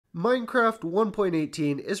Minecraft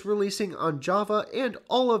 1.18 is releasing on Java and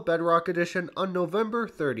all of Bedrock Edition on November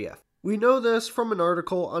 30th. We know this from an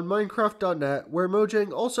article on Minecraft.net where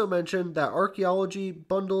Mojang also mentioned that archaeology,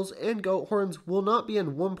 bundles, and goat horns will not be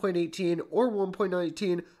in 1.18 or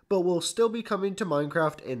 1.19, but will still be coming to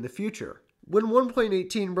Minecraft in the future. When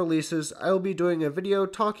 1.18 releases, I will be doing a video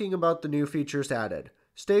talking about the new features added.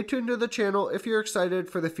 Stay tuned to the channel if you're excited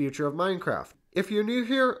for the future of Minecraft. If you're new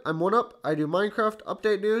here, I'm OneUp. I do Minecraft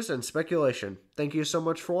update news and speculation. Thank you so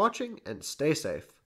much for watching, and stay safe.